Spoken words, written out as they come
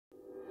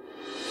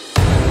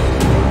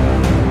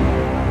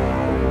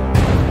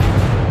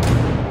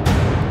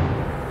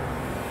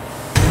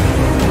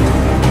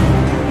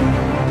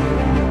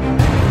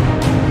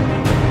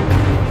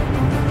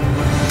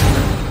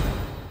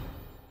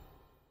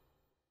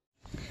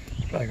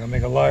Probably gonna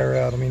make a liar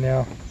out of me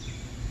now.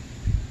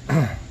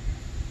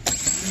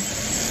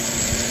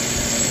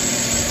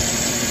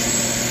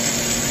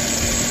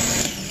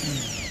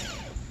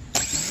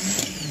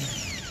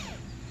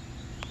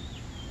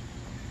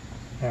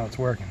 Now it's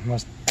working.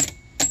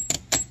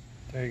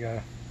 There you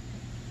go.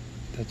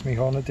 That's me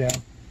holding it down.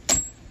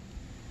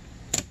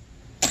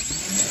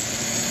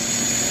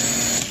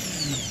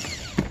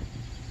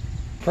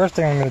 First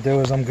thing I'm going to do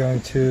is I'm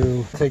going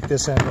to take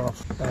this end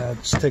off.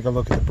 Just take a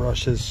look at the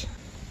brushes.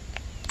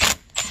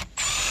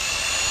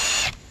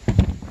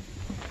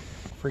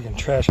 Freaking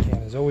trash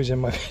can is always in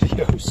my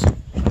videos.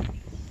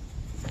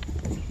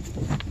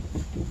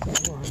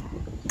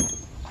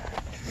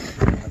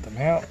 Got them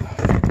out.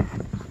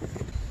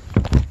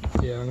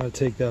 Yeah, I'm going to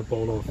take that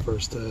bolt off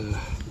first. I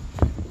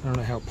don't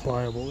know how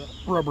pliable that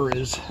rubber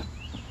is.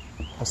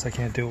 Plus I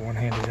can't do it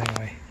one-handed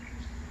anyway.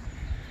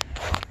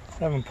 I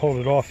haven't pulled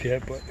it off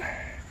yet, but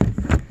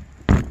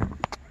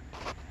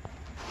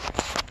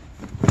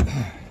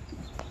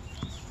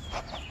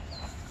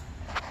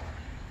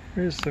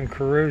there's some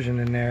corrosion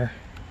in there.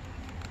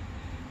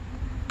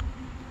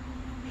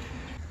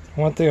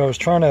 One thing I was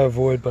trying to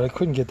avoid, but I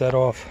couldn't get that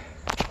off,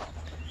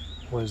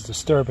 was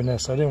disturbing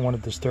this. I didn't want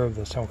to disturb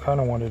this. I kind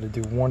of wanted to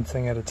do one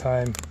thing at a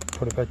time,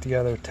 put it back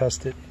together,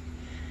 test it.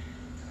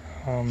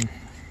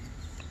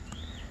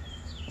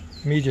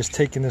 Me just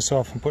taking this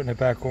off and putting it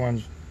back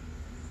on,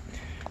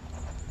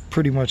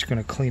 pretty much going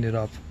to clean it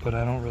up, but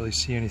I don't really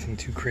see anything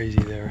too crazy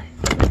there.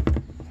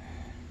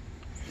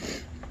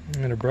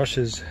 And the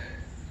brushes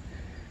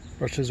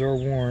are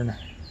worn.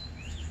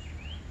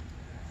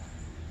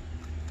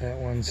 That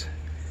one's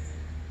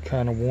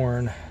kind of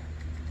worn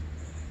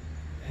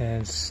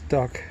and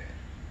stuck.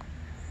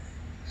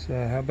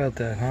 So how about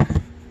that, huh?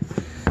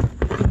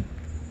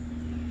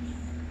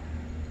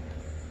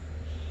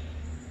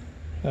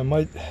 I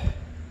might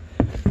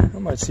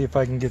see if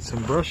I can get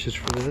some brushes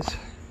for this.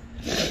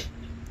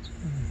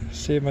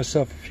 Save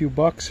myself a few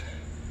bucks.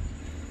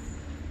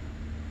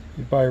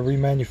 You buy a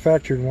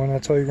remanufactured one,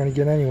 that's all you're going to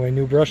get anyway,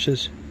 new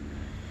brushes.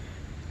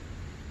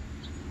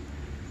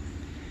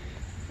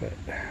 But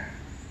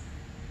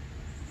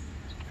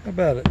how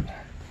about it?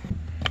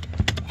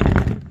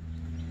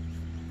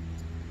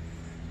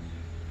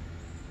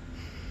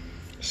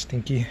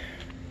 Stinky.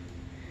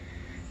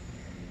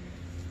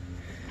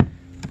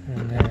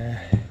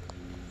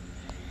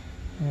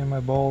 And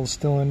my ball's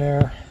still in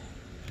there.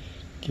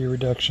 Gear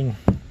reduction.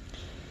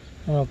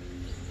 I don't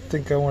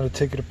think I want to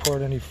take it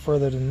apart any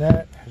further than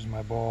that. Here's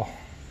my ball.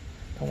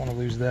 Don't want to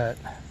lose that.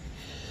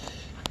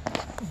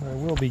 I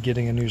will be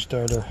getting a new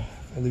starter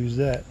if I lose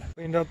that.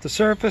 Cleaned up the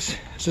surface.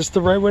 Is this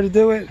the right way to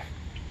do it?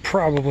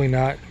 Probably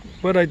not,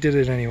 but I did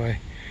it anyway.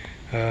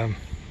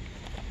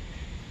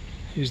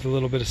 Used a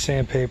little bit of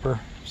sandpaper,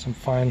 some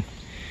fine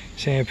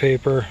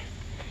sandpaper.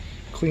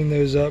 Cleaned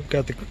those up,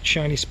 got the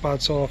shiny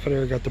spots off of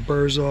there, got the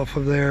burrs off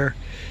of there.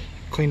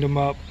 Cleaned them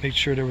up, made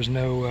sure there was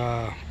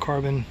no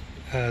carbon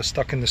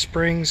stuck in the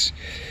springs.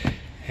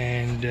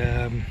 And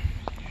I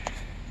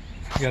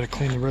got to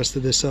clean the rest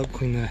of this up,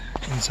 clean the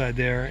inside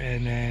there,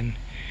 and then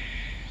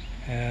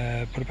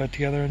put it back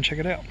together and check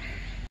it out.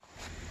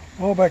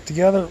 All back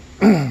together,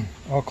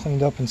 all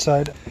cleaned up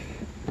inside.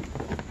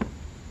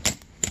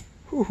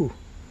 Whew,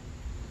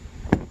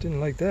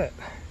 didn't like that.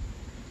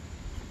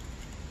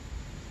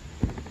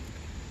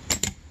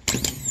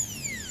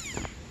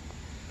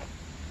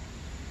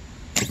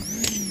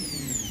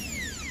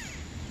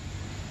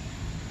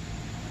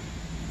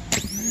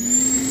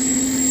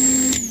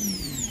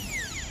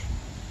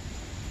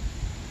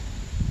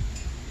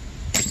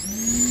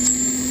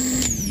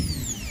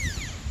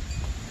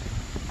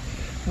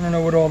 I don't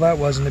know what all that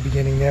was in the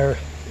beginning there.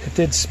 It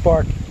did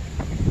spark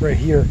right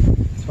here,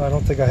 so I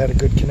don't think I had a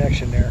good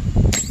connection there.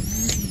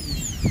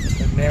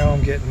 But now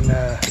I'm getting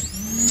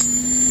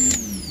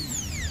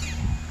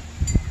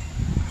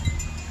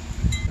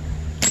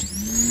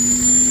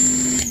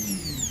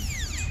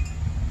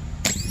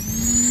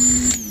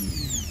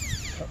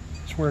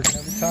it's working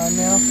every time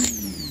now.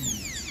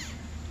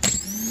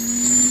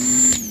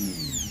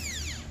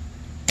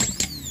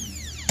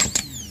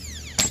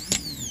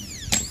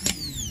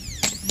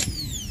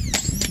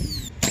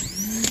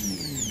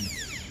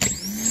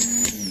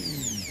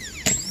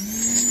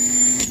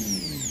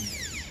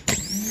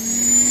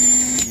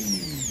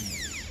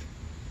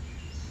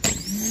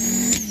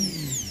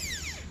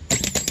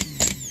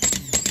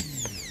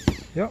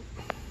 Yep,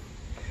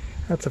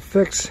 that's a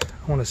fix.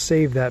 I want to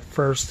save that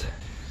first.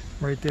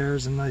 Right there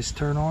is a nice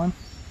turn on.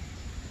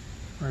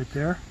 Right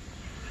there.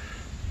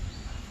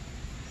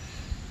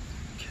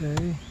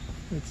 Okay,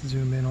 let's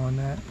zoom in on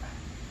that.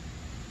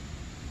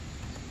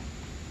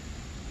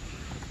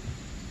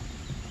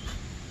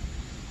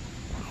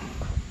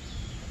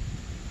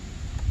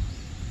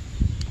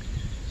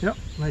 Yep,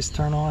 nice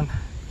turn on.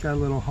 Got a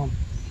little hump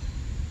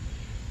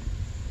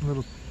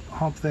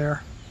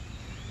there.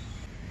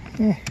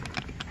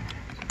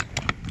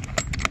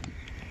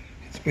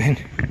 I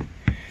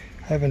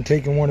haven't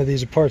taken one of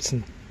these apart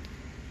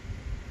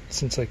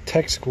since like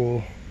tech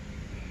school,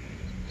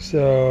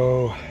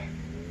 so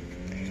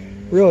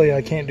really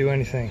I can't do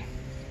anything.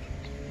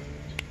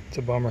 It's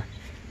a bummer.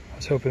 I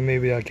was hoping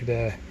maybe I could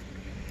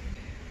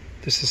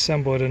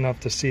disassemble it enough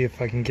to see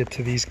if I can get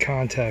to these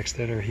contacts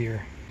that are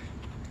here.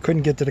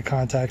 Couldn't get to the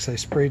contacts. I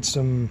sprayed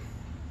some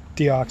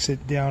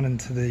deoxit down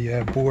into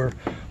the bore,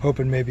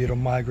 hoping maybe it'll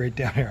migrate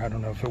down here. I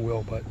don't know if it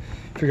will, but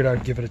figured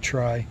I'd give it a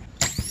try.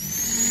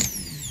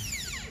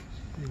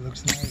 It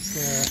looks nice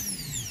there.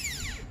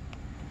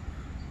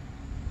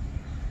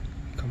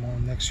 Come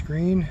on, next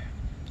screen.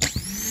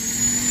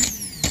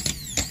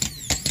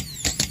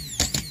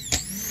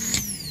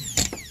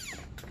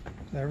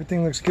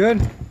 Everything looks good.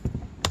 So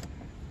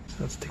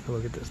let's take a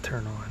look at this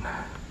turn on.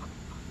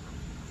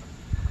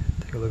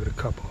 Take a look at a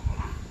couple of them.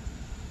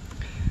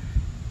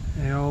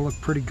 They all look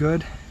pretty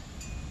good.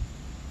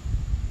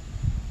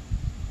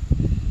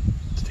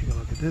 Let's take a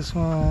look at this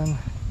one.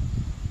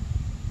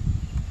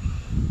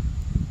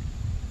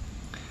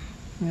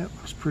 Yep,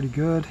 looks pretty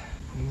good.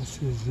 And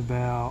this is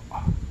about,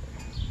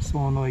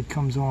 solenoid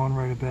comes on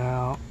right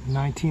about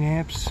 19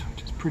 amps,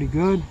 which is pretty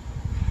good.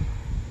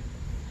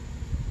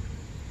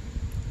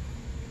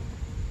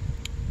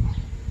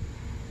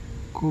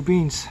 Cool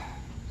beans.